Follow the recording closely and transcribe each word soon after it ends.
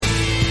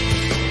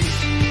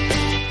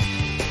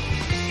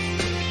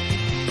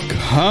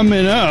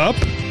Coming up,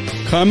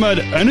 ComEd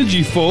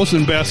Energy Force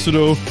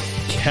Ambassador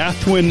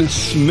Catherine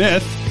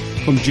Smith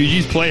from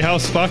Gigi's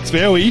Playhouse, Fox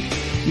Valley,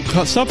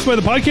 stops by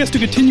the podcast to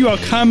continue our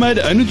ComEd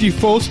Energy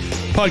Force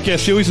podcast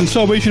series in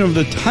celebration of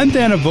the 10th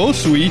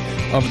anniversary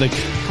of the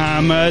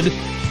ComEd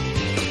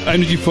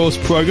Energy Force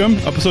program.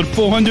 Episode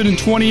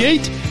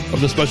 428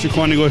 of the Special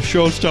Chronicles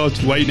show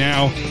starts right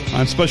now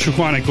on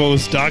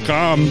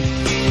SpecialChronicles.com.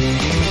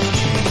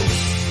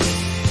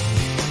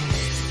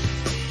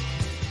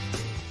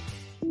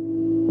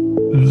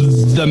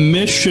 The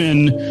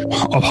mission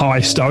of how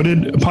I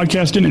started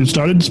podcasting and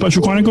started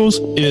Special Chronicles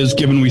is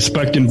giving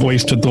respect and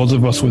voice to those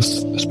of us with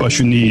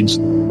special needs.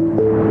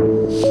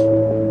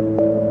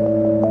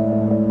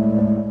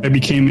 I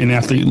became an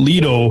athlete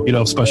leader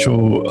of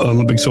Special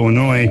Olympics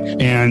Illinois,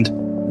 and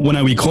when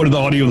I recorded the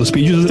audio of the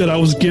speeches that I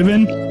was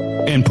given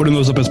and putting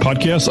those up as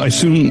podcasts, I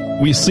soon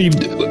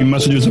received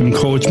messages of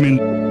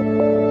encouragement,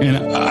 and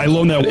I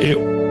learned that it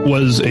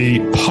was a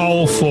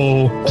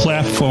powerful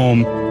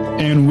platform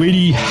and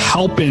really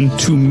helping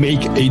to make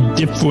a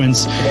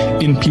difference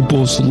in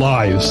people's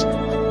lives.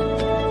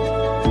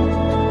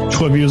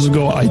 12 years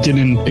ago, I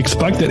didn't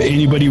expect that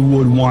anybody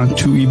would want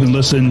to even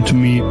listen to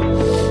me.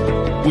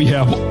 We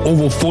have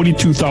over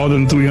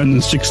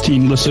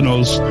 42,316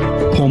 listeners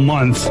per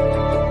month.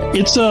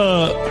 It's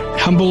a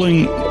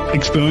humbling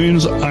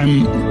experience.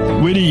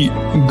 I'm really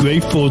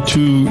grateful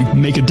to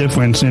make a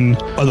difference in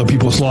other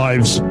people's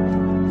lives.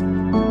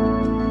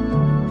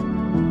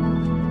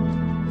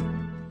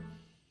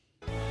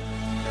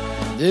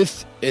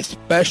 This is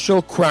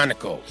Special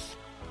Chronicles,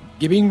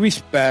 giving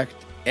respect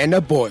and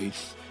a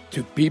voice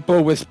to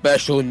people with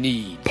special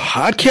needs.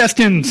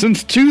 Podcasting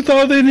since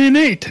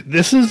 2008.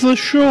 This is the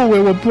show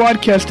where we're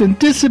broadcasting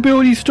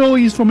disability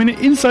stories from an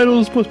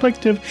insider's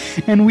perspective,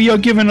 and we are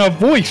giving a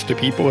voice to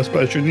people with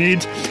special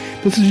needs.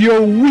 This is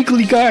your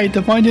weekly guide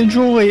to find and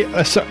enjoy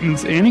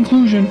acceptance and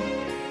inclusion.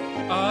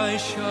 I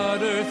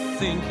shudder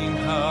thinking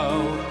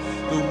how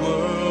the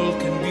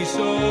world can be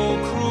so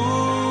cruel.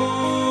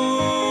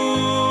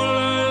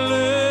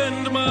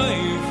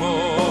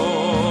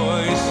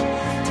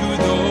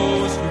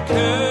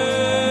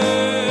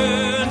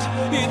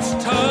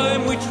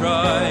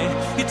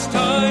 It's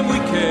time we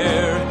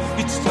care,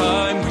 it's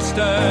time we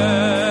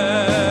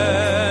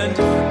stand.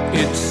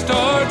 It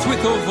starts with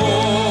a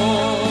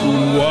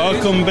voice.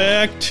 Welcome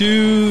back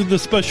to the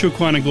Special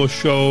Chronicles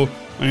show.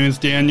 My name is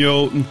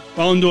Daniel,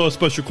 founder of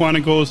Special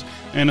Chronicles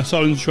and a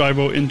Southern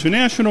Tribal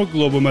International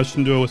Global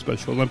Messenger with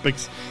Special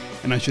Olympics.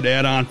 And I should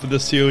add on for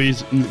this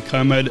series,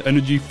 ComEd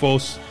Energy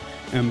Force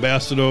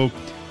Ambassador.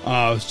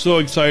 So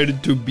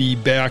excited to be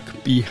back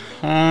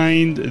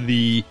behind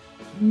the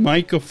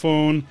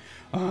microphone.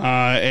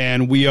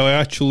 And we are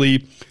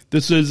actually,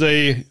 this is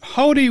a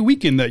holiday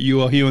weekend that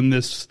you are hearing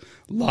this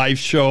live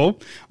show.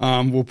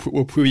 We're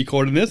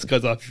pre-recording this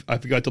because I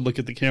forgot to look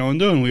at the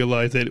calendar and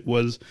realized that it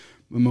was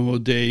Memorial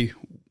Day.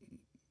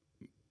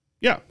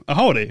 Yeah, a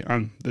holiday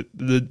on the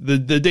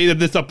day that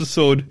this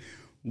episode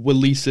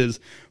releases.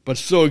 But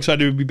so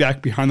excited to be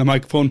back behind the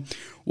microphone.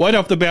 Right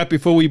off the bat,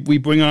 before we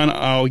bring on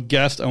our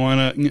guest, I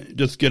want to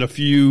just get a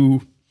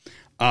few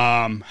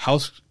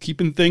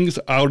housekeeping things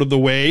out of the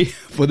way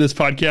for this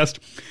podcast.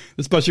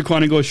 The Special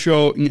Chronicles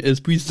show is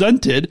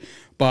presented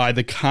by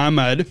the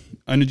ComEd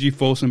Energy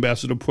Force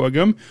Ambassador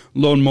Program.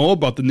 Learn more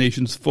about the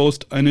nation's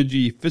first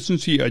energy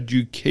efficiency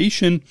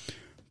education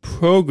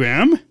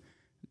program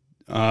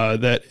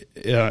that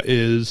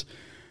is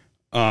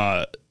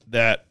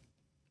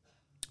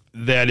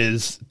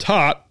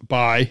taught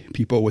by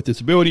people with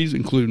disabilities,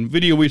 including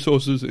video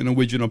resources and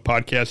original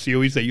podcast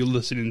series that you're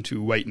listening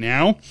to right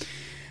now.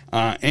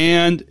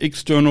 And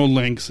external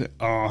links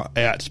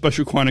at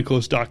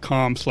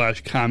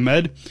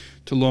specialchronicles.com/ComEd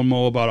to learn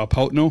more about our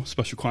partner,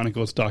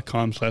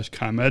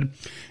 specialchronicles.com/ComEd.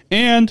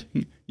 And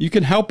you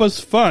can help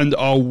us fund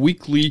our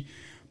weekly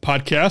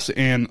podcasts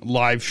and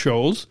live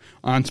shows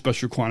on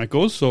Special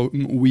Chronicles so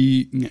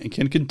we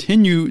can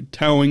continue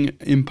telling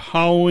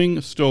empowering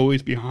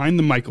stories behind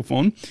the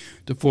microphone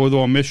to further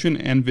our mission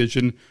and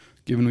vision,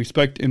 giving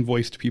respect and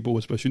voice to people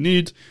with special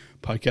needs,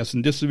 podcasts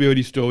and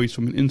disability stories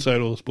from an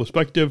insider's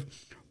perspective.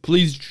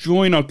 Please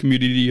join our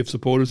community of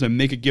supporters and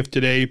make a gift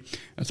today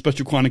at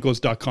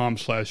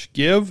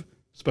specialchronicles.com/give.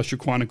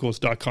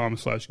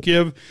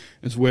 Specialchronicles.com/give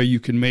is where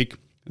you can make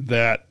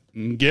that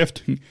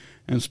gift.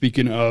 And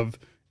speaking of,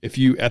 if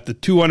you at the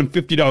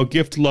 $250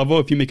 gift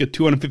level, if you make a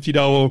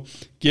 $250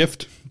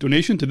 gift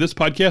donation to this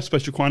podcast,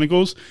 Special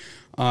Chronicles,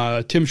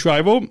 Tim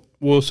Shriver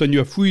will send you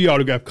a free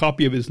autographed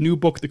copy of his new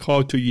book, The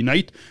Call to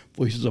Unite,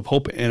 Voices of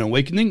Hope and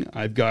Awakening.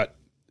 I've got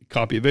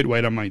copy of it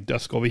right on my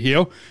desk over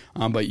here,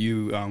 but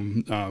you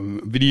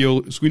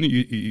video screen,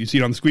 you see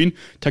it on the screen.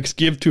 Text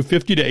give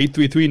 250 to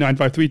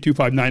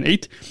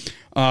 833-953-2598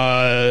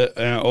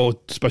 or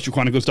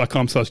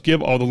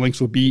specialchronicles.com/give. All the links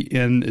will be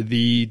in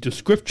the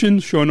description,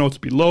 show notes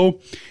below.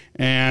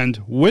 And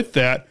with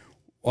that,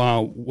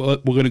 we're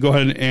going to go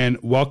ahead and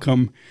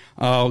welcome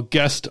our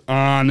guest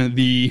on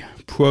the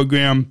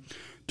program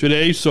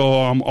today. So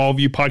all of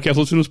you podcast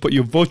listeners, put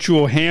your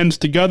virtual hands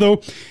together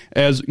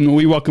as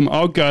we welcome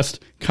our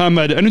guest,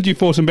 ComEd Energy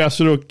Force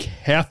Ambassador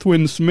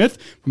Catherine Smith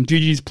from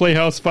Gigi's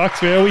Playhouse, Fox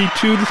Valley,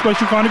 to the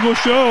Special Chronicles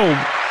show.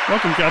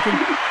 Welcome,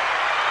 Catherine.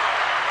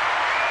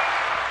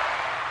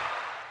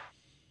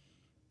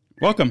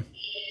 Welcome.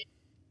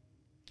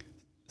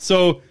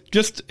 So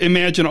just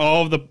imagine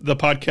all of the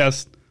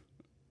podcast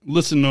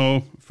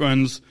listener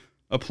friends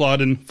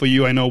applauding for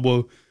you. I know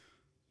we're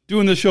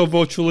doing the show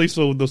virtually,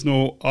 so there's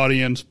no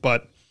audience,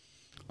 but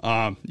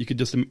you could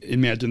just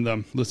imagine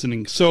them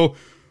listening. So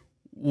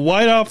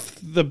right off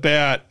the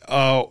bat,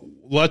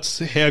 let's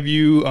have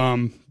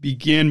you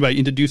begin by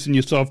introducing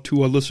yourself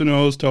to our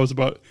listeners. Tell us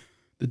about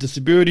the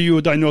disability you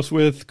were diagnosed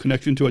with,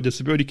 connection to our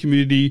disability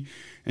community,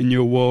 and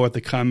your role at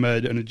the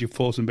ComEd Energy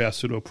Force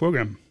Ambassador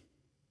Program.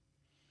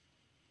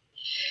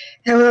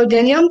 Hello,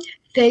 Daniel.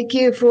 Thank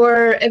you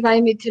for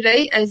inviting me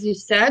today. As you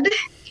said,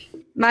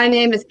 my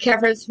name is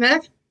Catherine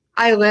Smith.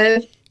 I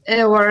live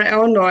in Aurora,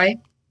 Illinois.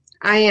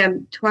 I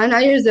am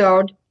 29 years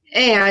old,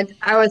 and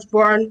I was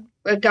born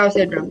with Down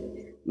syndrome.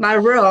 My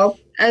role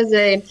as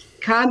a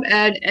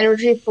ComEd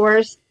Energy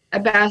Force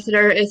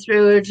Ambassador is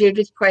through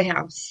Gigi's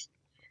Playhouse.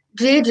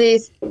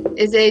 Gigi's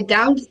is a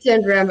Down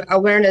syndrome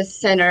awareness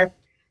center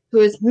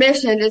whose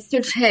mission is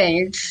to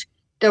change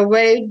the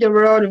way the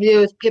world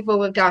views people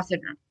with Down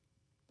syndrome.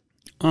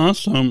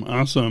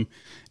 Awesome.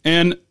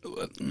 And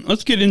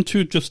let's get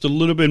into just a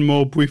little bit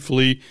more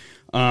briefly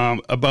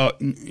about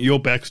your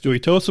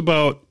backstory. Tell us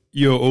about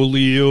your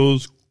early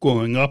years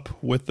growing up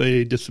with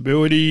a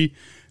disability,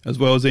 as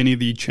well as any of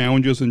the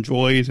challenges and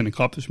joys and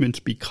accomplishments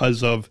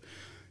because of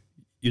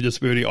your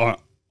disability.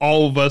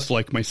 All of us,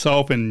 like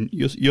myself and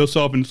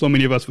yourself and so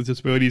many of us with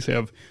disabilities,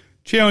 have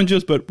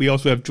challenges, but we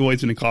also have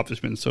joys and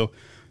accomplishments. So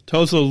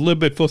tell us a little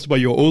bit first about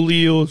your early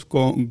years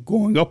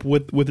growing up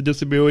with a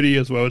disability,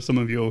 as well as some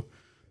of your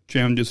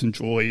challenges and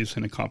joys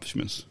and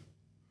accomplishments.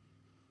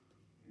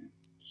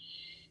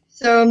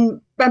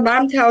 So my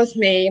mom tells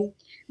me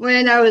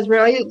when I was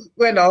really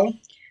little,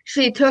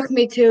 she took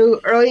me to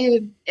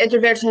early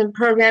intervention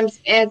programs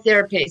and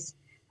therapies.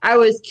 I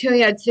was too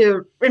young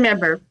to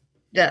remember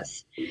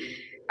this.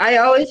 I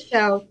always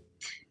felt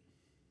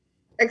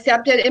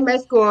accepted in my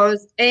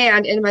schools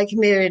and in my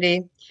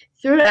community.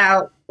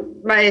 Throughout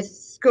my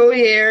school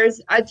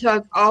years, I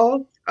took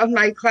all of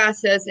my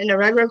classes in a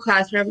regular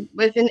classroom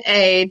with an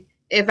aide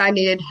if I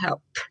needed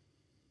help.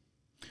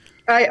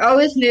 I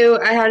always knew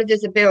I had a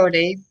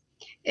disability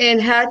and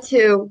had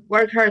to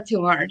work hard to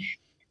learn.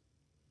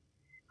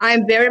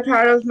 I'm very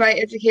proud of my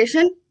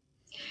education.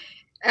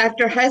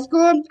 After high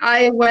school,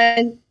 I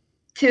went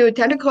to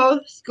Technical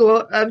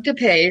School of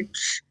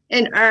DuPage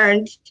and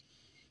earned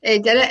a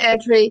data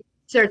entry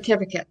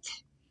certificate.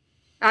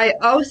 I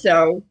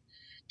also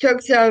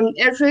took some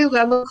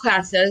entry-level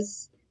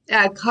classes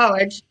at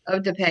College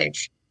of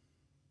DuPage.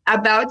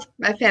 About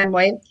my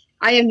family,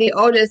 I am the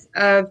oldest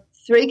of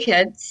 3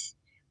 kids.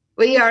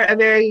 We are a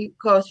very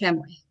close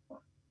family.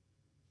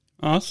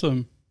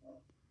 Awesome.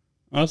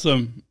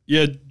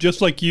 Yeah,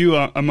 just like you,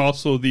 I'm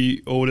also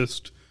the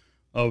oldest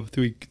of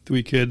three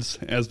kids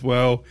as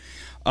well.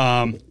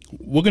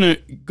 We're going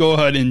to go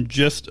ahead in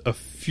just a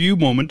few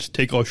moments,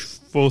 take our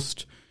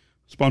first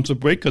sponsor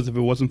break, because if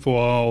it wasn't for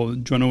our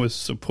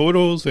journalist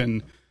supporters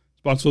and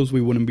sponsors,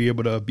 we wouldn't be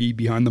able to be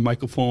behind the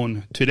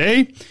microphone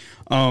today.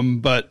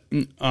 But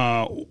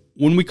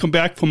when we come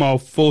back from our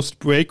first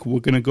break, we're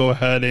going to go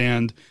ahead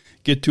and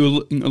get to a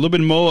little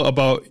bit more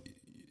about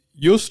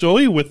your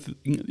story with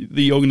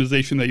the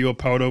organization that you're a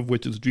part of,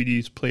 which is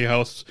Gigi's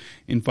Playhouse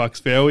in Fox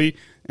Valley.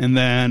 And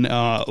then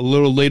a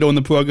little later in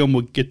the program,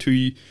 we'll get to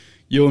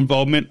your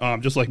involvement,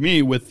 just like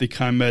me, with the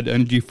ComEd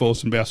Energy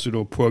Force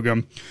Ambassador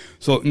Program.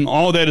 So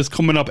all that is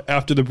coming up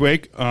after the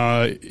break.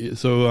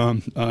 So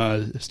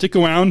stick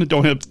around.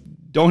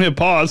 Don't hit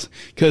pause,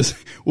 because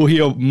we'll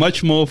hear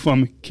much more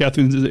from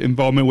Catherine's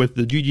involvement with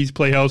the Gigi's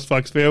Playhouse,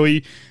 Fox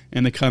Valley,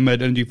 and the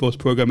ComEd Energy Force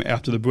Program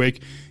after the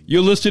break.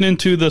 You're listening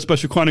to the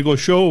Special Chronicles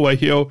show right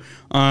here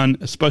on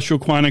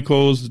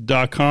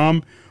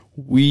specialchronicles.com.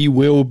 We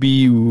will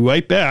be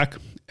right back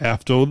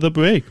after the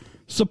break.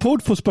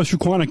 Support for Special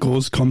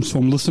Chronicles comes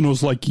from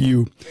listeners like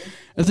you.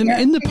 As an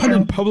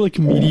independent public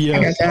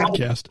media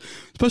podcast,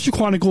 Special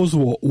Chronicles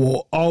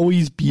will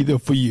always be there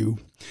for you.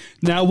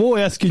 Now we're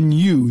asking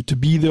you to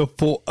be there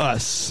for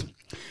us.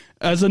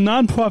 As a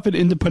nonprofit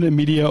independent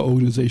media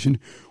organization,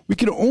 we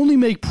can only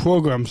make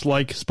programs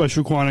like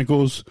Special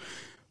Chronicles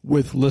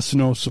with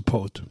listener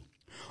support.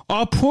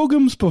 Our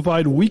programs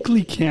provide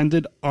weekly,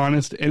 candid,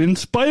 honest, and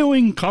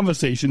inspiring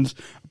conversations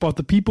about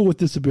the people with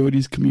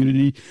disabilities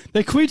community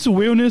that creates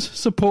awareness,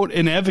 support,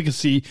 and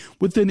advocacy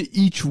within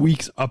each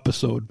week's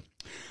episode.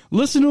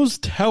 Listeners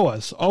tell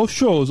us our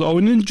shows are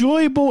an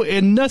enjoyable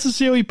and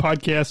necessary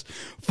podcast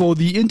for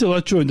the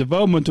intellectual and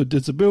developmental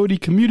disability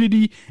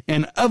community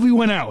and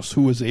everyone else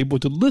who is able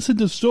to listen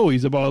to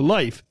stories about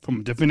life from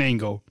a different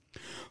angle.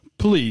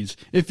 Please,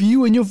 if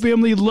you and your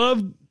family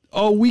love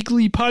our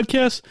weekly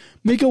podcast,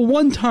 make a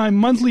one-time,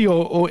 monthly,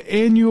 or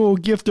annual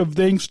gift of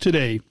thanks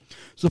today.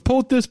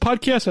 Support this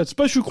podcast at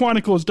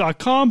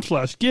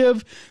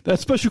specialchronicles.com/give.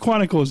 That's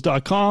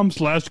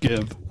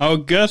specialchronicles.com/give. Our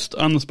guest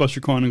on the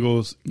Special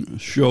Chronicles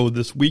show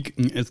this week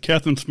is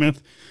Catherine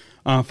Smith,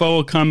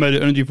 fellow Combat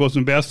Energy Force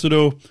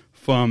Ambassador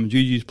from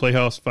Gigi's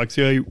Playhouse, Fox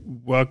Valley.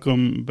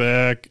 Welcome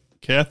back,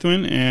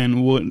 Catherine.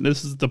 And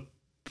this is the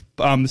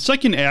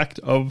second act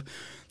of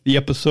the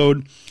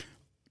episode.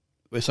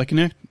 Wait, second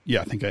act?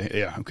 Yeah,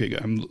 okay,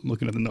 I'm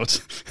looking at the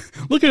notes.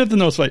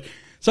 Right.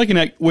 Second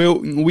act, where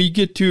we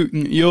get to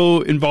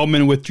your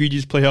involvement with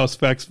Gigi's Playhouse,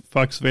 Fox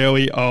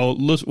Valley.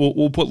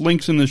 We'll put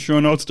links in the show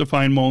notes to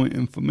find more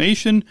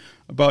information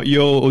about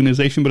your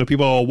organization. But if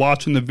people are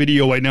watching the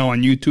video right now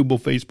on YouTube or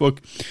Facebook,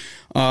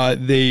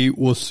 they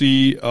will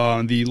see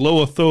the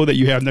lower throw that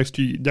you have next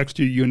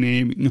to your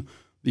name,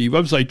 the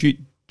website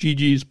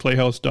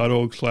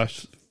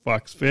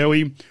gigsplayhouse.org/Fox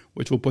Valley,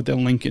 which we'll put that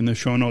link in the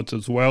show notes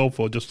as well.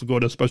 For just to go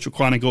to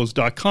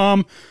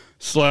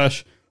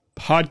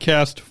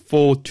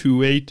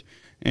specialchronicles.com/podcast428,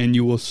 and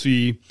you will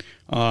see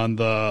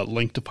the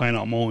link to find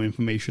out more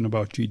information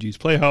about Gigi's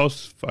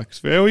Playhouse, Fox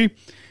Valley.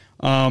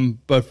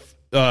 But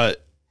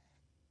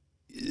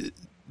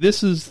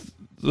this is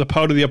the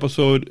part of the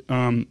episode,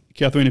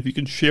 Catherine, if you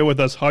can share with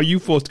us how you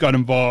first got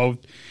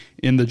involved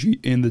in the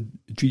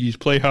Gigi's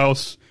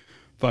Playhouse,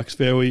 Fox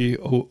Valley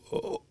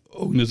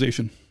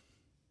organization.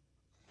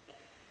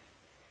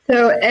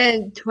 So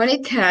in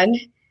 2010,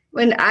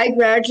 when I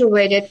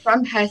graduated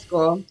from high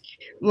school,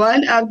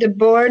 one of the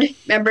board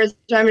members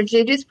from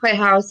Gigi's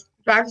Playhouse,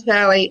 Fox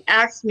Valley,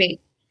 asked me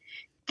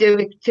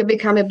to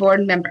become a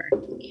board member.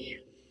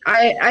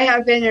 I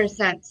have been here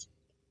since.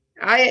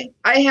 I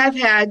have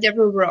had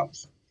different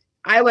roles.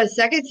 I was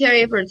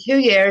secretary for 2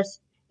 years,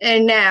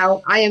 and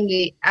now I am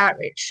the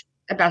outreach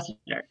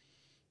ambassador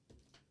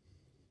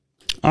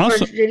for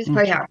Gigi's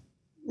Playhouse.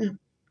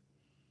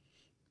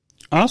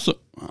 Awesome.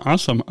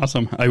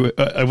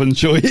 I wasn't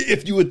sure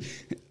if you would.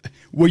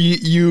 Were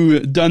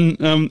you done?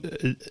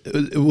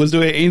 Was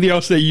there anything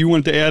else that you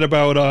wanted to add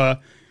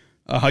about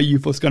how you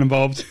first got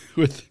involved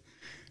with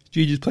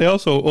Gigi's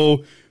Playhouse, or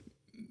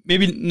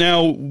maybe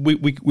now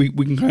we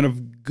can kind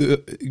of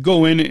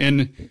go in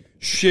and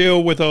share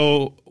with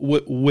our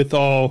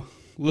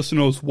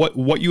listeners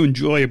what you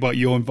enjoy about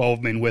your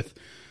involvement with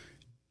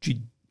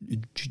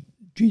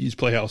Gigi's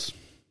Playhouse.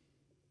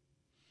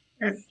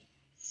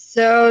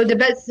 So the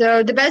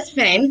best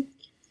thing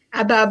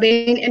about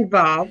being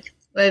involved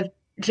with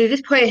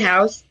Gigi's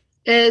Playhouse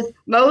is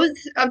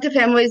most of the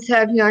families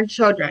have young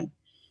children.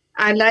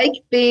 I like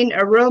being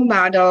a role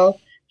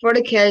model for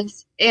the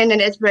kids and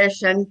an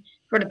inspiration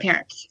for the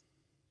parents.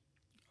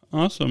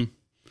 Awesome.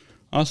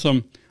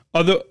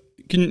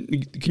 Can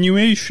you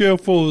maybe share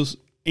for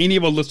any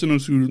of our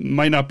listeners who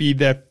might not be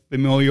that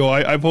familiar?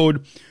 I've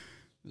heard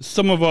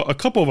a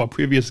couple of our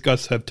previous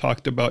guests have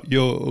talked about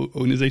your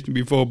organization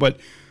before, but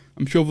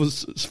I'm sure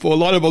for a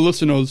lot of our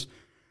listeners,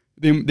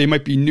 they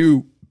might be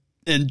new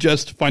and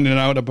just finding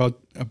out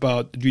about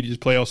the Gigi's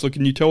Playhouse. So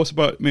can you tell us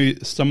about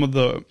maybe some of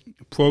the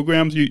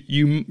programs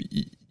you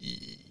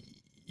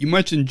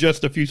mentioned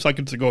just a few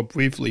seconds ago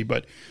briefly,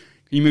 but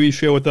can you maybe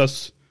share with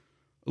us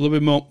a little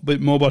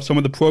bit more about some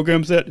of the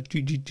programs that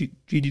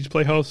Gigi's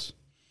Playhouse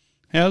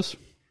has?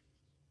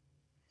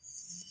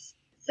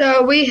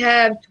 So we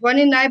have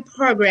 29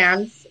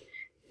 programs.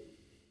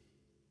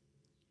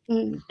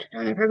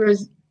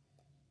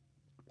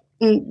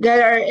 That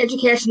are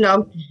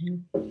educational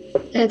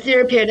and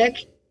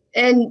therapeutic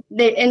in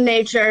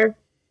nature,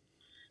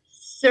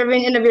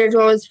 serving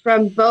individuals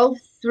from both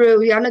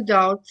through young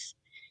adults,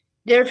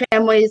 their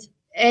families,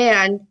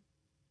 and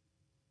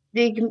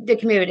the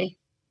community.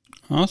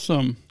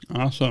 Awesome.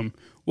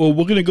 Well,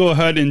 we're going to go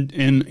ahead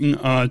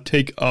and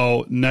take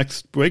our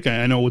next break.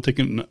 I know we're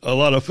taking a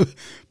lot of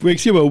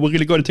breaks here, but we're going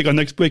to go and take our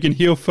next break and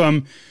hear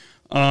from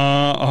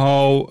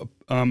our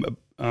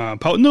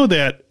partner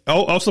that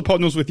also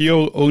partners with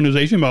your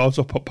organization, but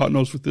also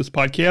partners with this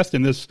podcast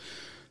and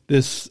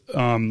this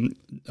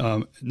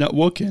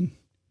network and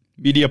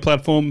media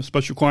platform,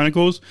 Special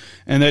Chronicles,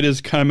 and that is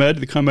ComEd,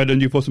 the Combat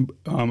Energy Force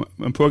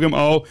program.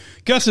 Our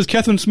guest is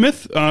Catherine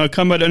Smith,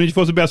 Combat Energy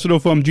Force Ambassador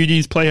from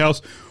Gigi's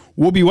Playhouse.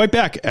 We'll be right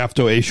back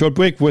after a short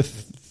break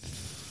with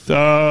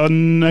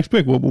next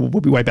break. We'll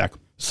be right back.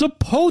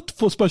 Support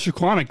for Special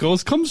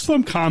Chronicles comes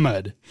from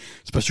ComEd.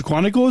 Special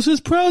Chronicles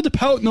is proud to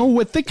partner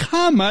with the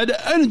ComEd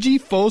Energy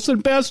Force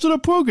Ambassador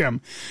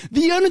Program.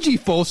 The Energy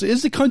Force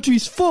is the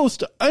country's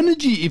first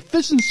energy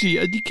efficiency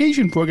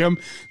education program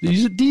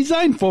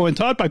designed for and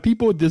taught by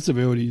people with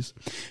disabilities.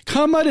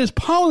 ComEd is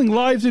powering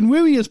lives and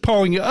really is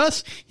powering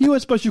us here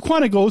at Special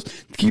Chronicles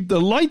to keep the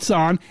lights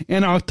on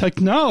and our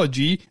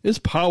technology is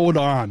powered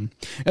on.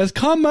 As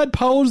ComEd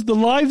powers the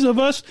lives of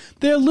us,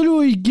 they are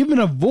literally giving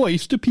a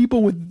voice to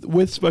people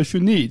with special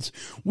needs.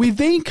 We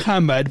thank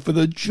ComEd for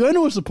the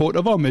generous support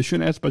of our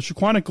mission at Special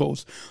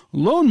Chronicles.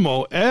 Learn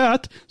more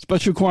at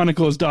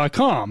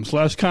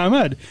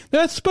specialchronicles.com/ComEd.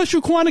 That's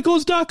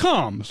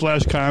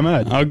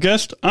specialchronicles.com/ComEd. Our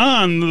guest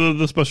on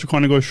the Special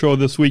Chronicles show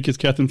this week is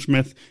Catherine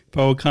Smith,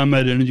 fellow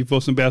ComEd Energy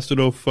Force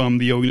Ambassador from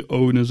the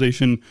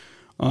organization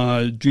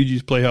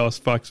Gigi's Playhouse,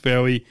 Fox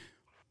Valley.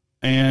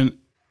 And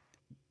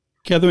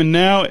Catherine,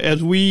 now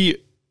as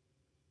we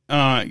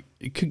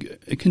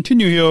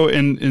continue here,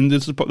 and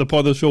this is the part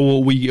of the show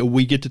where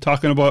we get to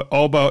talking about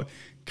all about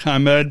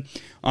ComEd.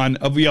 On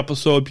every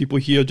episode, people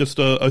hear just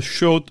a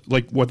short,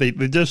 like what they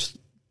just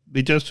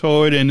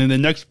heard, and in the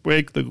next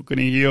break, they're going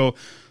to hear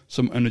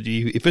some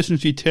energy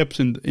efficiency tips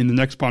in the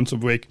next sponsor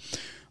break.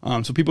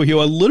 So people hear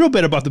a little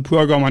bit about the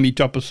program on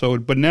each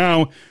episode, but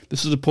now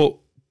this is the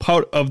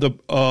part of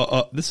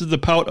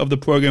the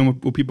program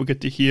where people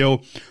get to hear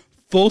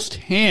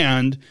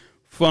firsthand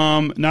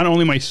from not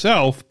only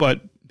myself,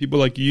 but people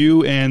like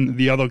you and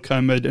the other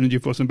ComEd Energy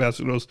Force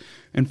ambassadors,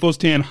 and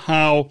firsthand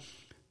how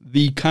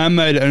the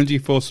ComEd Energy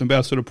Force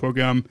Ambassador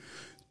Program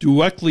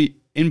directly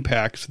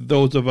impacts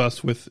those of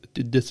us with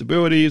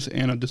disabilities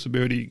and a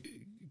disability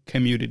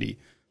community.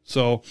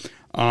 So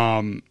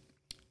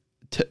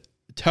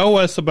tell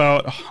us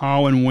about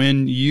how and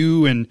when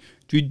you and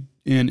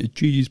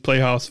Gigi's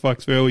Playhouse,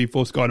 Fox Valley,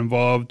 first got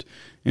involved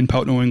in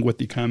partnering with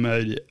the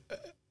ComEd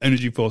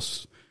Energy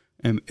Force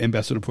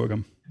Ambassador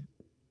Program.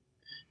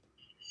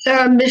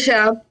 So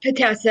Michelle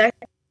Patasek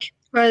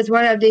was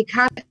one of the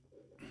ComEd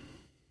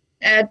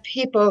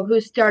people who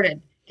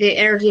started the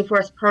Energy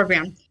Force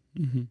program.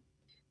 Mm-hmm.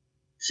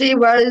 She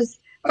was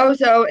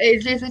also a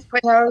Gigi's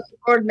Playhouse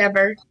board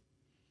member.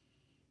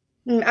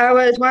 I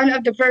was one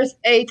of the first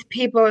 8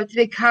 people to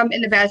become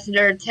an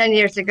ambassador 10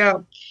 years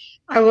ago.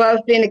 I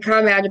love being a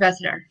ComEd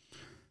ambassador.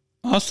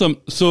 Awesome.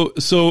 So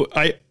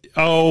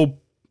I'll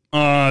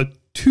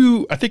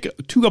 2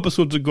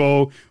 episodes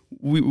ago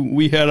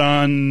we had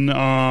on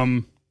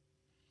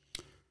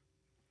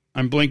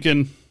I'm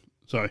blinking.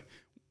 Sorry.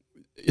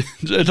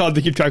 It's hard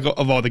to keep track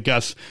of all the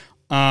guests.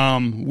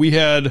 We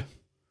had,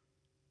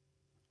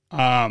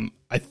 I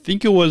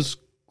think it was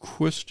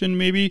Christian,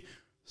 maybe.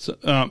 So,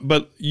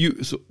 but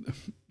you. So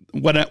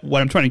what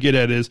I'm trying to get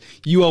at is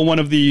you are one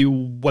of the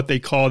what they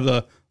call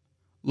the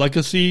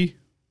legacy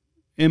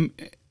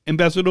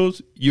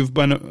ambassadors. You've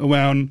been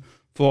around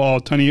for all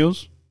 10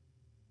 years.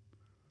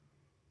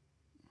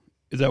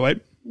 Is that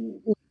right?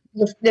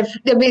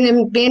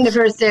 Being the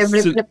first day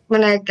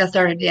when I got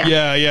started,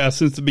 yeah. Yeah,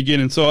 since the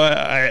beginning. So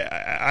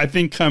I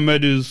think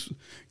ComEd is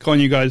calling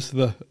you guys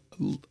the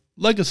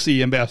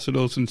legacy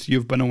ambassadors since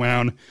you've been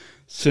around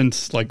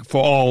since, like,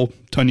 for all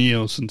 10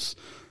 years since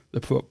the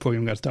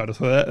program got started.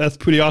 So that's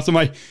pretty awesome.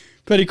 I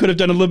bet he could have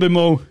done a little bit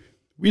more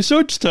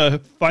research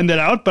to find that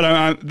out,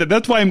 but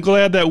that's why I'm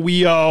glad that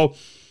we all,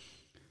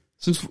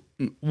 since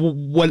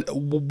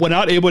we're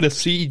not able to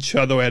see each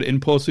other at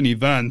in-person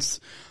events,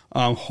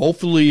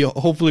 hopefully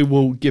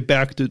we'll get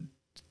back to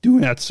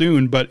doing that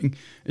soon. But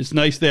it's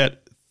nice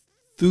that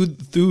through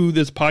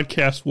this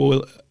podcast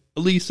we're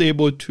at least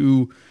able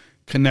to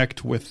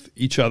connect with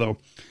each other.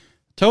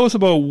 Tell us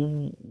about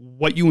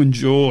what you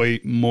enjoy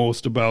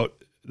most about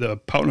the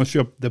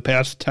partnership, the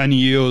past 10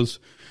 years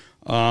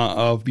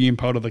of being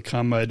part of the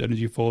ComEd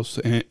Energy Force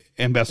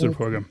Ambassador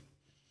Program.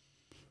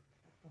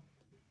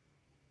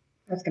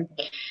 That's good.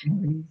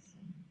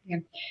 Yeah.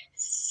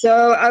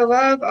 So I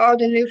love all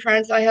the new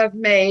friends I have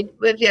made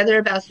with the other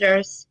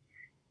ambassadors.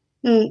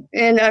 And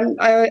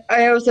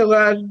I also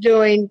love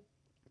doing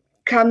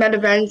ComEd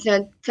events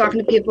and talking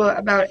to people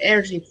about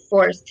Energy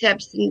Force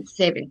tips and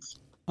savings.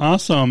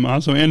 Awesome.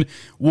 And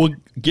we'll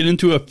get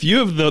into a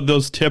few of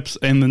those tips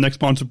in the next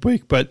sponsor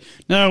break. But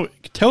now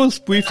tell us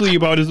briefly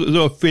about is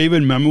there a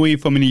favorite memory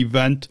from an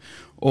event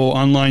or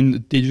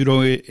online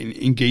digital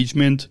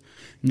engagement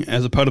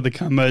as a part of the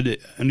ComEd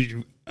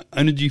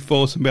Energy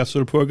Force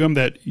Ambassador Program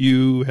that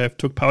you have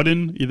took part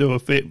in, either a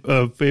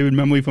favorite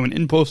memory from an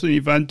in-person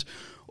event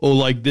or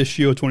like this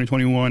year,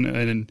 2021,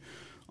 an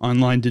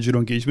online digital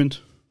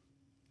engagement?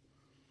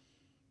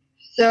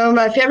 So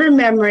my favorite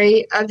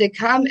memory of the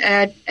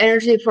ComEd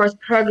Energy Force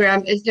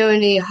program is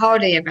doing the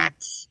holiday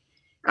events.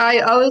 I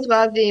always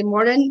love the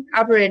Morton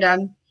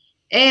Arboretum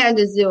and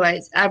the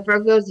zoos at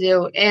Brookville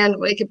Zoo and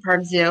Lincoln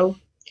Park Zoo.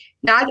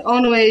 Not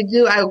only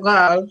do I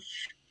love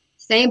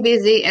staying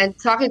busy and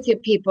talking to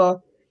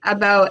people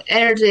about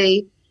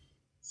energy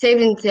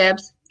saving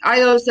tips,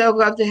 I also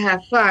love to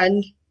have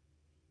fun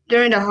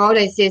during the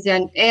holiday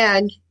season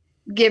and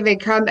giving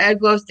ComEd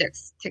glow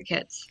sticks to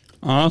kids.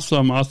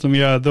 Awesome.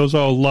 Yeah, those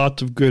are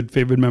lots of good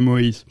favorite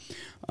memories.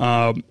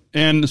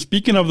 And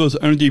speaking of those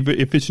energy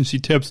efficiency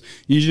tips,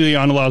 usually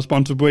on a lot of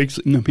sponsor breaks,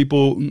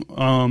 people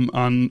when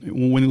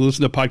they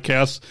listen to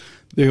podcasts,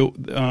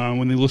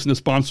 when they listen to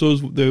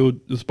sponsors, the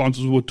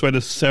sponsors will try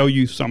to sell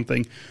you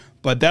something.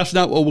 But that's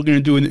not what we're going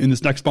to do in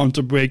this next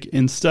sponsor break.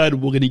 Instead,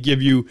 we're going to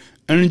give you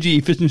energy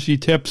efficiency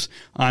tips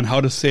on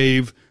how to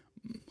save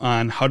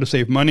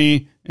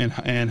money and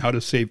how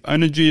to save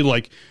energy.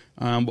 Like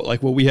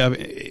what we have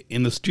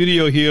in the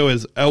studio here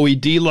is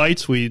LED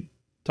lights. We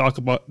talk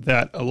about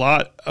that a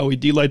lot.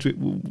 LED lights,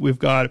 we've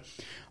got,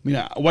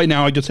 right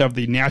now I just have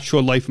the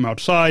natural light from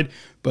outside,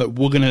 but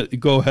we're going to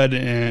go ahead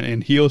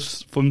and heal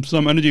from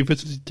some energy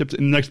efficiency tips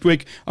in the next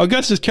week. Our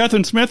guest is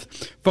Catherine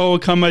Smith, fellow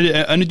ComEd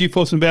Energy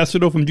Force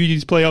Ambassador from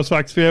GG's Playhouse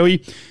Fox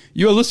Ferry.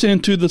 You're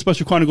listening to the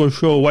Special Chronicles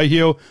show right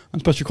here on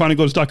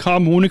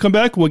SpecialChronicles.com. When we come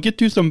back, we'll get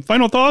to some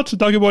final thoughts and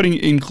talk about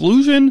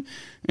inclusion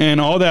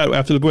and all that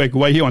after the break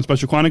right here on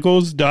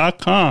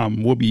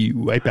SpecialChronicles.com. We'll be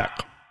right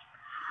back.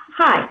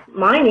 Hi,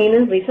 my name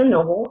is Lisa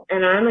Noble,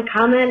 and I'm a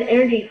ComEd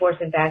Energy Force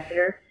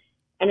Ambassador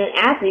and an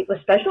athlete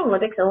with Special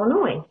Olympics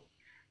Illinois.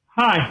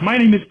 Hi, my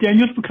name is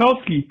Daniel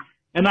Spakowski,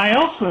 and I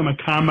also am a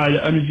ComEd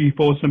Energy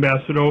Force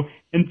Ambassador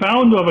and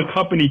founder of a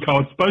company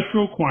called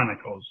Special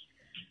Chronicles.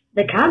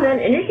 The ComEd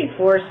Energy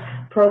Force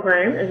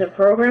program is a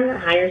program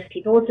that hires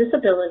people with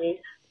disabilities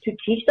to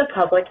teach the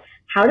public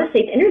how to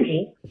save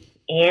energy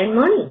and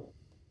money.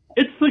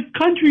 It's the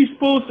country's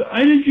first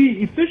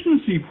energy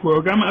efficiency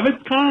program of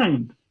its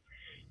kind.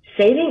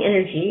 Saving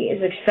energy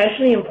is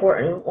especially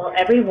important while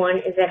everyone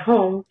is at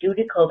home due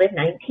to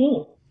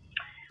COVID-19.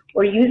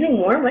 We're using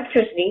more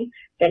electricity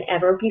than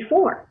ever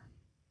before.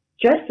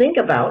 Just think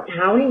about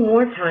how many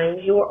more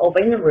times you are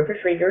opening the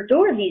refrigerator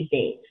door these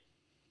days.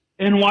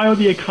 And while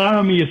the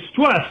economy is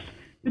stressed,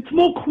 it's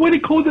more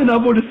critical than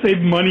ever to save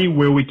money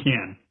where we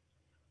can.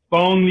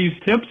 Following these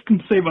tips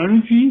can save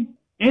energy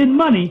and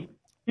money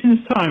in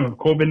this time of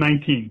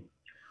COVID-19.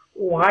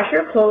 Wash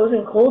your clothes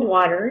in cold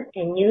water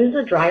and use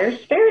the dryer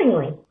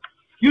sparingly.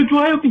 Your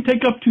dryer can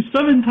take up to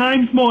 7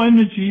 times more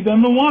energy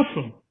than the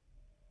washer.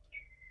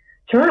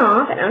 Turn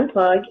off and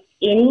unplug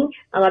any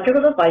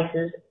electrical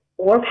devices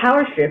or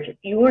power strips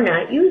you are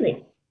not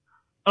using.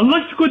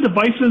 Electrical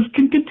devices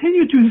can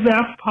continue to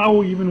zap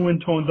power even when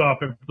turned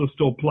off if they're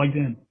still plugged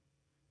in.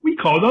 We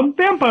call them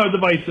vampire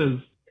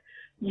devices.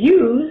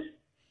 Use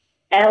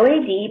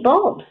LED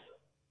bulbs.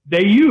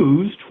 They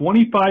use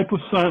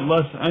 25%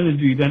 less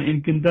energy than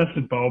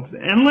incandescent bulbs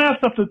and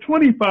last up to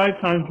 25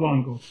 times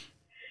longer,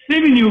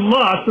 saving you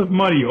lots of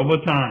money over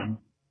time.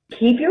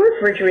 Keep your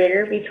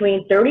refrigerator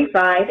between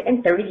 35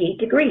 and 38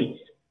 degrees.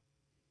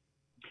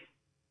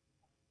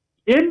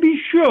 And be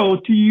sure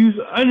to use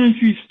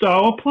Energy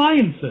Star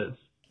appliances.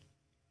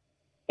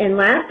 And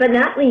last but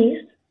not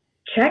least,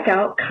 check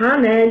out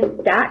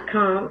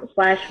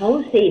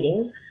ComEd.com/home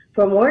savings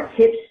for more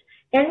tips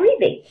and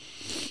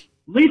rebates.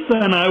 Lisa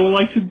and I would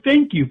like to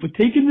thank you for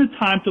taking the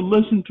time to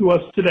listen to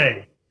us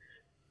today.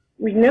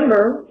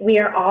 Remember, we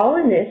are all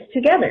in this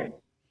together.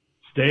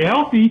 Stay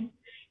healthy.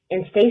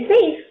 And stay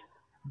safe.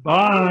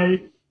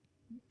 Bye.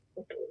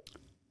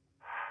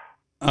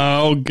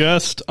 Our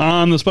guest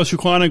on the Special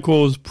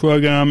Chronicles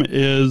program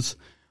is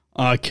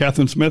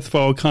Catherine Smith,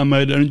 fellow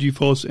ComEd Energy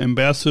Force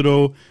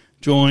Ambassador,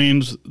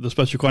 joins the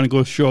Special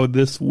Chronicles show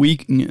this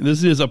week.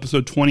 This is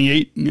episode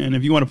 28, and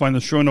if you want to find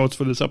the show notes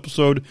for this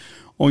episode,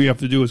 all you have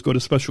to do is go to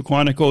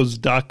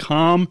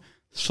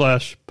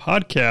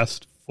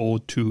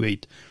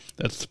specialchronicles.com/podcast428.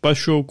 That's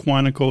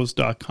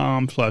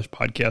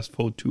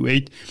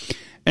specialchronicles.com/podcast428.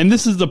 And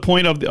this is the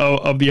point of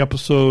the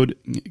episode,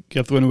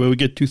 Catherine, where we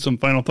get to some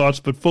final thoughts.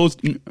 But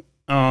first,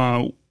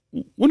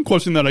 one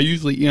question that I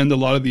usually end a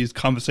lot of these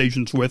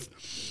conversations with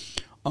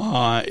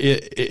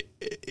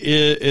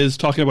is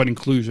talking about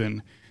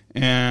inclusion,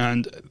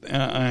 and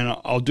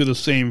I'll do the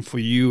same for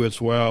you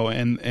as well.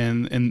 And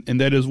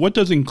that is, what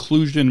does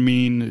inclusion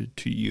mean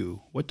to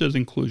you? What does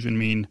inclusion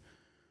mean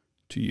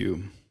to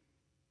you?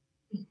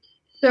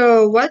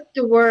 So what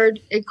the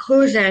word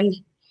inclusion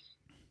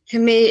to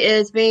me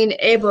is being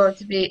able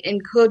to be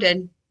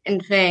included in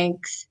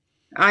things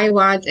I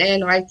want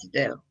and like to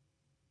do.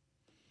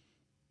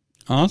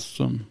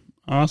 Awesome.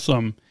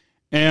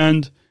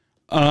 And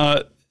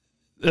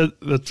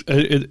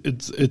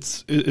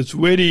it's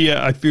really,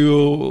 I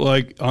feel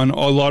like on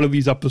a lot of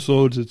these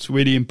episodes, it's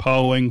really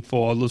empowering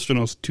for our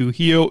listeners to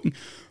hear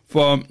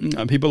from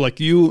people like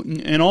you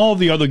and all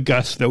the other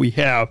guests that we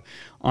have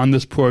on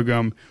this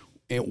program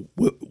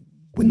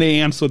when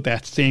they answer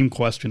that same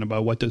question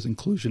about what does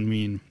inclusion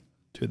mean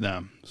to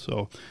them.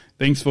 So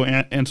thanks for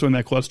answering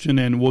that question,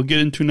 and we'll get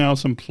into now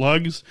some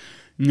plugs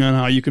and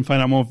how you can find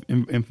out more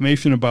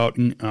information about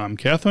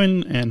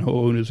Catherine and her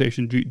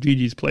organization,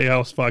 GG's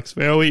Playhouse Fox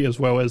Valley, as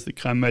well as the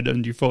ComEd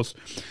Energy Force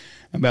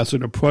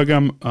Ambassador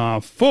Program.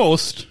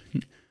 First,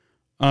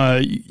 do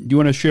you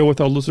want to share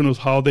with our listeners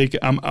how they can,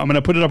 I'm going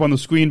to put it up on the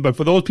screen, but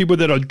for those people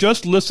that are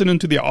just listening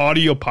to the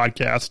audio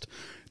podcast,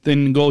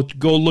 then go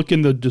look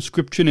in the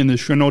description in the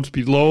show notes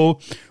below,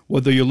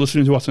 whether you're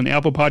listening to us on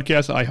Apple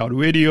Podcasts,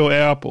 iHeartRadio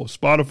app, or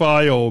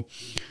Spotify, or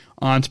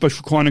on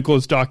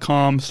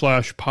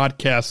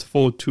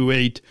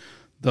specialchronicles.com/podcast428.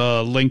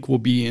 The link will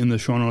be in the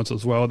show notes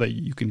as well that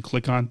you can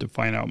click on to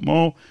find out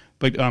more.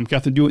 But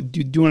Catherine, do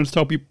you want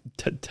to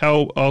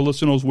tell our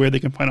listeners where they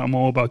can find out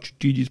more about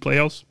GG's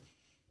Playhouse?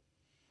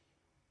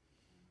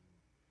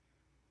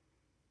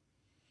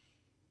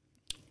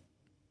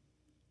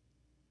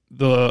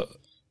 The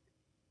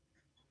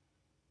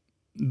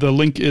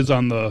link is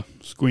on the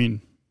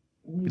screen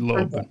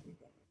below.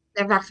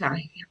 That's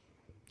fine.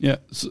 Yeah.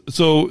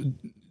 So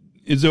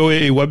is there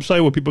a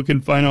website where people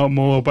can find out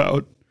more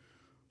about,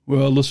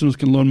 where our listeners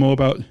can learn more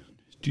about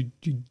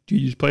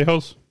Gigi's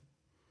Playhouse?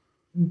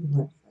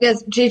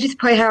 Yes,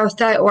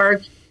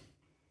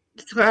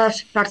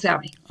 gigisplayhouse.org/Fox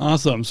Valley.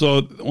 Awesome.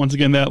 So once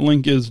again, that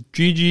link is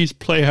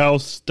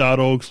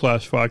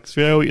gigisplayhouse.org/Fox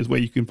Valley is where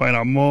you can find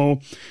out more.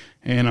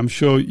 And I'm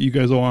sure you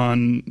guys are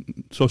on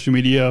social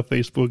media,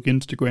 Facebook,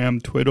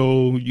 Instagram, Twitter,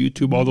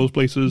 YouTube, all those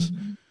places.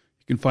 Mm-hmm.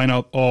 You can find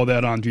out all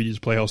that on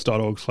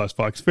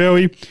gigisplayhouse.org/Fox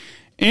Valley.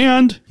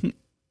 And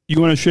you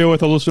want to share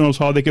with our listeners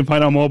how they can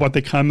find out more about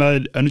the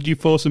ComEd Energy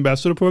Force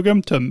Ambassador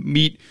Program, to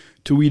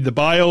read the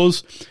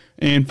bios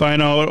and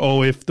find out,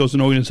 if there's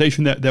an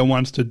organization that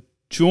wants to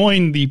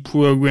join the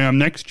program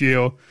next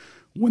year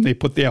when they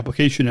put the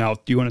application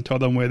out. Do you want to tell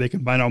them where they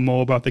can find out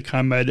more about the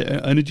ComEd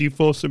Energy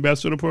Force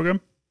Ambassador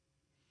Program?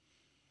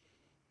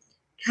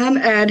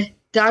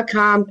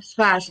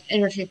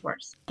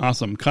 ComEd.com/EnergyForce.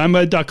 Awesome.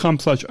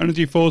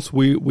 ComEd.com/EnergyForce.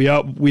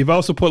 We've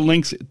also put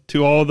links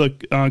to all the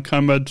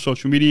ComEd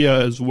social media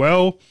as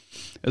well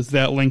as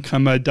that link,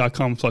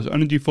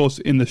 ComEd.com/EnergyForce,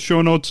 in the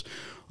show notes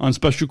on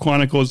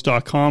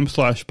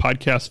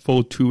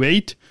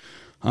SpecialChronicles.com/podcast428.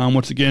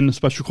 Once again,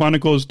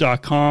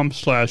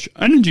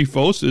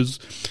 SpecialChronicles.com/EnergyForce is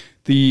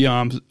the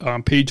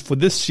page for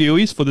this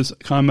series, for this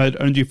ComEd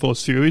Energy Force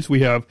series.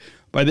 We have,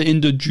 by the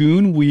end of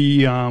June,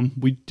 we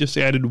just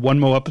added one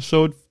more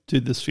episode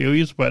to the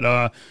series, but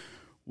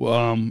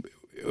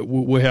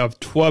we have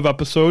 12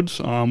 episodes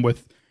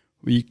with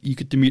you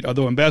get to meet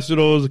other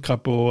ambassadors, a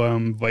couple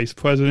vice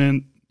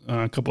president,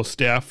 a couple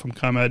staff from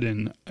ComEd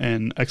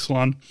and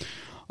Exelon,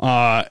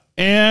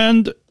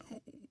 and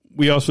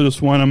we also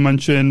just want to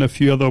mention a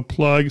few other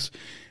plugs.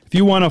 If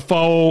you want to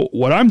follow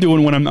what I'm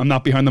doing when I'm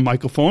not behind the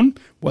microphone,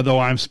 whether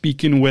I'm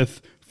speaking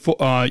with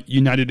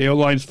United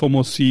Airlines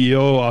former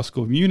CEO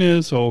Oscar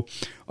Muniz, or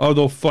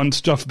other fun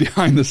stuff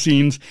behind the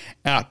scenes,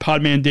 at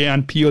Podman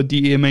Dan,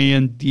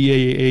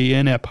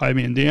 PODMANDAAN, at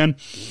Podman Dan,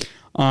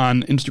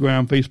 on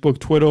Instagram, Facebook,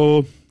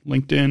 Twitter,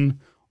 LinkedIn,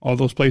 all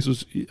those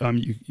places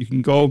you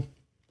can go.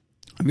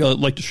 If you'd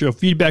like to share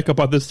feedback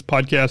about this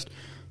podcast,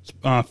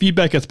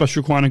 feedback at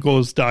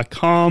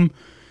SpecialChronicles.com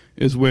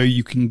is where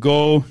you can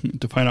go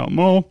to find out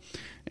more.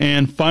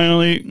 And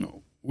finally,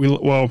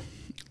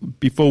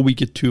 before we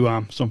get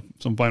to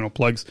some final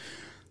plugs,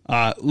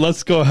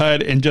 let's go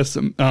ahead and just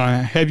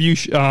have you,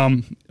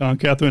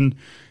 Catherine,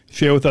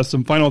 share with us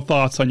some final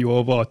thoughts on your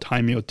overall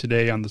time here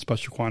today on the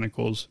Special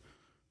Chronicles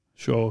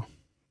show.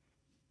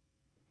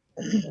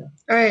 All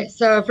right.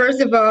 So first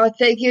of all,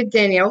 thank you,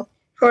 Daniel,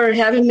 for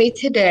having me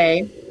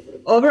today.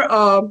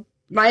 Overall,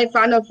 my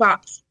final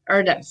thoughts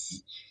are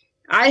this.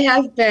 I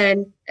have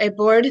been a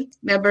board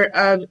member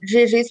of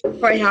Gigi's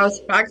Playhouse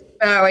Fox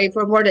Valley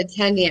for more than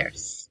 10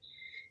 years.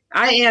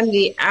 I am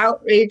the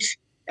outreach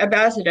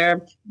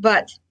ambassador,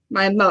 but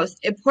my most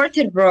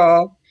important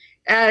role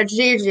at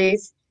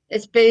Gigi's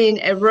is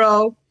being a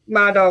role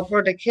model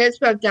for the kids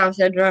with Down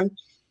syndrome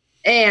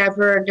and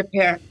for the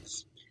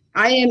parents.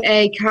 I am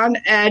a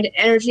ComEd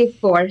Energy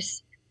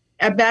Force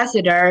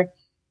ambassador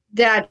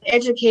that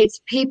educates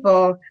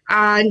people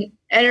on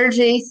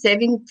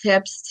energy-saving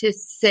tips to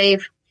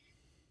save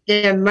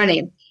their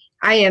money.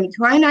 I am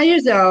 29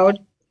 years old.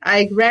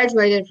 I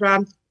graduated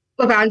from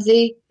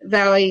Waubonsie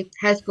Valley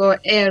High School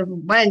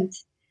and went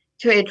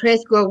to a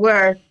trade school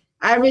where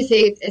I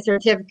received a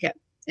certificate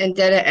in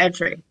data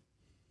entry.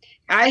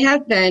 I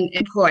have been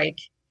employed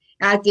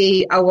at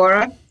the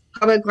Aurora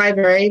Public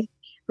Library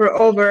for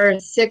over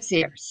 6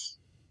 years.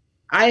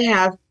 I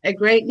have a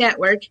great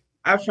network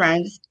of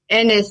friends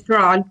and a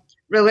strong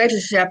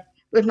relationship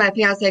with my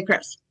fiance,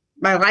 Chris.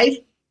 My life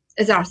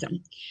is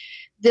awesome.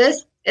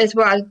 This is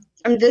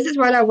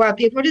what I want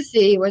people to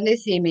see when they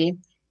see me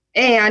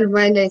and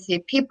when they see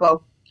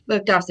people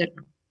with Down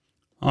syndrome.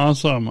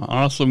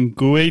 Awesome.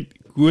 Great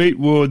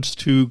words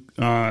to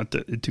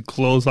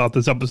close out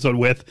this episode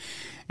with.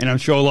 And I'm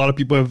sure a lot of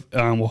people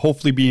will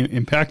hopefully be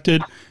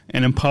impacted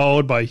and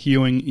empowered by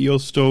hearing your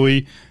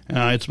story.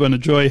 It's been a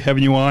joy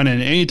having you on.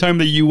 And anytime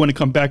that you want to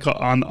come back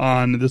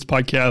on this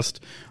podcast,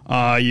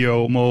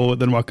 you're more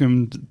than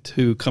welcome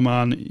to come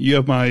on. You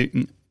have my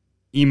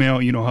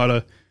email. You know how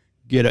to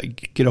get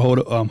a hold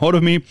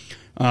of me.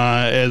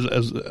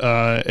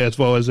 As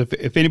well as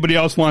if anybody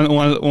else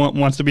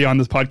wants to be on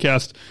this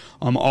podcast,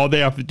 all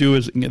they have to do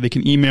is they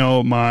can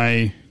email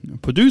my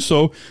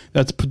producer.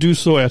 That's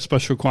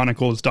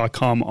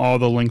producer@specialchronicles.com. All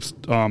the links,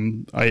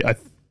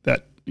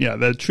 that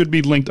should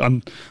be linked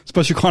on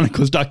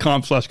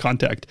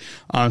specialchronicles.com/contact.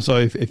 So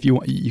if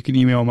you can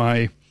email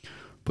my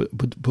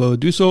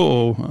producer,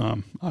 or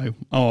I'll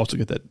also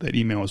get that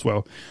email as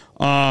well.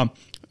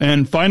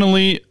 And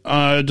finally,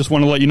 I just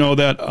want to let you know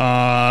that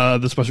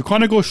the Special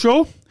Chronicles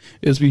show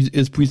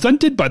is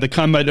presented by the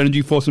ComEd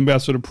Energy Force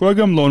Ambassador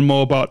Program. Learn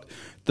more about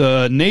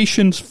the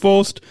nation's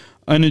first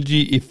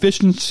energy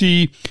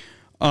efficiency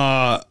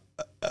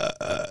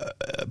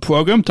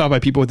program taught by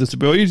people with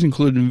disabilities,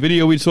 including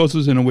video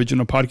resources and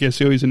original podcast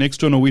series and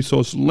external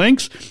resource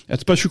links at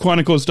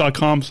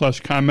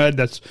specialchronicles.com/ComEd.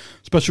 That's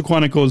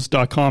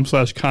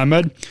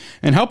specialchronicles.com/ComEd.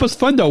 And help us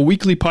fund our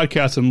weekly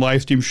podcasts and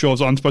live stream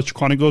shows on Special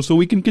Chronicles so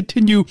we can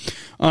continue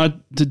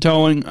to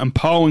telling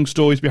empowering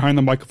stories behind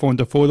the microphone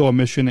to further our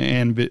mission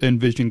and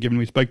vision, giving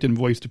respect and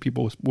voice to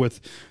people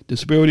with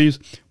disabilities.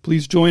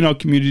 Please join our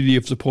community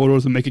of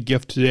supporters and make a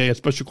gift today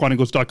at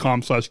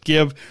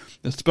specialchronicles.com/give.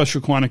 That's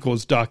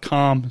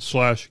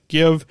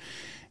specialchronicles.com/give.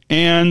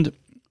 And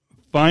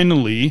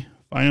finally,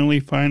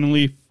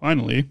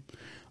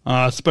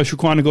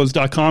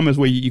 specialchronicles.com is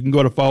where you can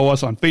go to follow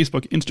us on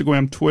Facebook,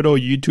 Instagram, Twitter,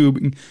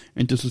 YouTube,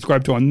 and to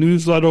subscribe to our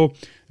newsletter.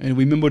 And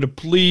remember to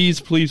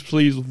please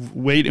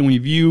rate and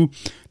review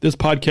this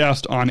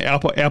podcast on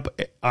Apple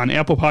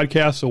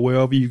Podcasts or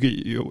wherever you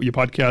get your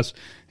podcasts,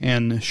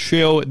 and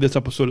share this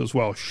episode as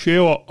well.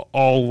 Share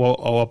all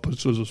our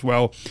episodes as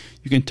well.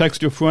 You can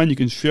text your friend. You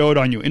can share it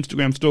on your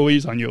Instagram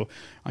stories, on your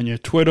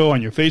Twitter,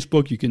 on your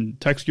Facebook. You can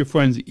text your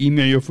friends,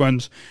 email your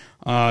friends.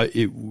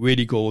 It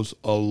really goes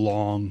a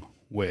long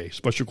way.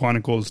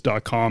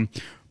 SpecialChronicles.com.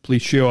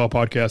 Please share our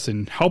podcast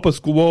and help us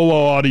grow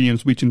our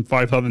audience, reaching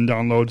 5,000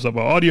 downloads of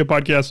our audio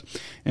podcast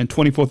and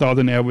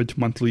 24,000 average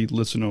monthly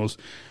listeners.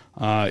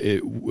 From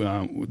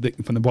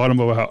the bottom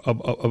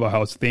of our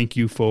house, thank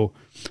you for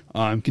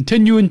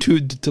continuing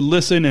to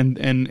listen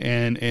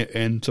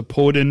and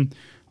supporting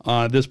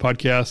this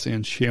podcast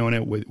and sharing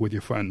it with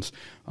your friends.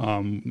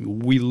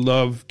 We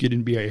love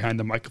getting behind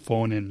the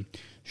microphone and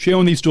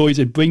sharing these stories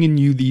and bringing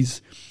you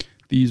these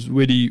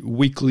really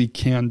weekly,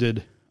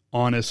 candid,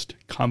 honest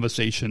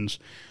conversations,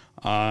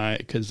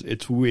 because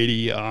it's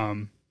really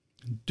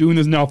doing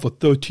this now for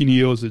 13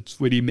 years. It's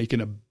really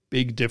making a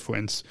big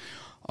difference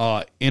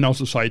in our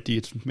society.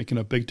 It's making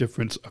a big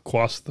difference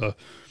across the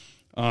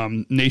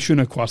nation,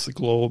 across the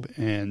globe,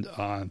 and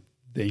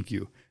thank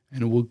you.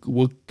 And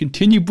we'll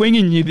continue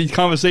bringing you these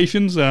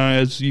conversations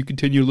as you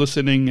continue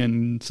listening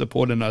and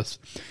supporting us.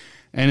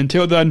 And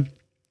until then,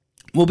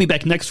 we'll be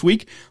back next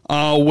week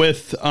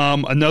with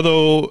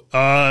another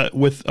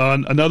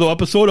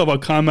episode of our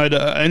ComEd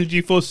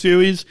Energy Force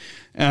series,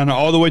 and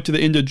all the way to the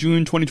end of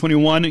June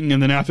 2021.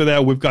 And then after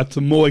that, we've got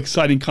some more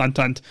exciting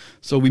content.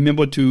 So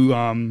remember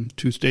to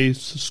stay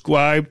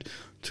subscribed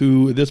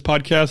to this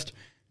podcast,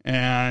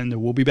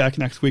 and we'll be back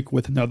next week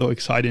with another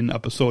exciting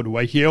episode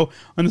right here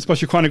on the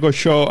Special Chronicles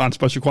show on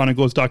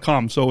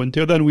SpecialChronicles.com. So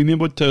until then,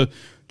 remember to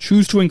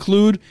choose to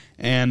include,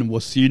 and we'll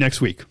see you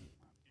next week.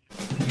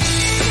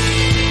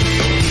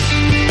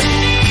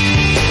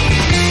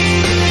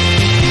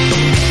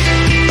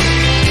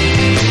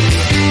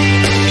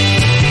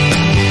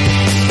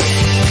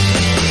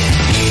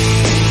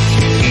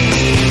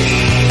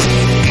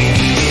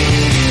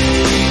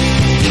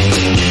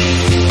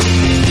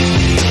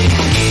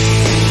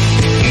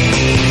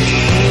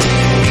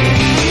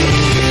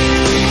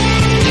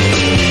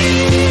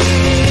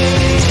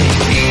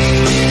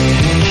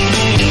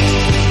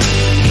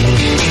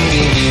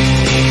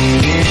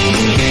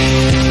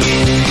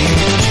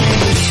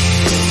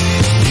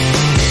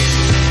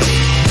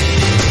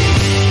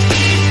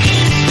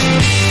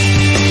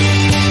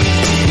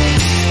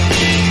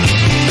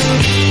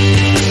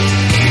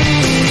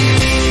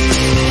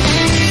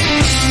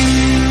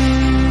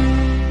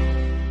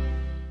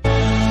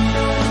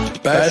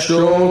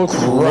 Special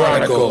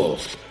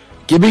Chronicles,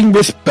 giving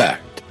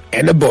respect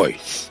and a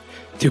voice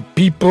to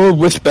people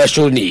with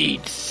special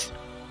needs.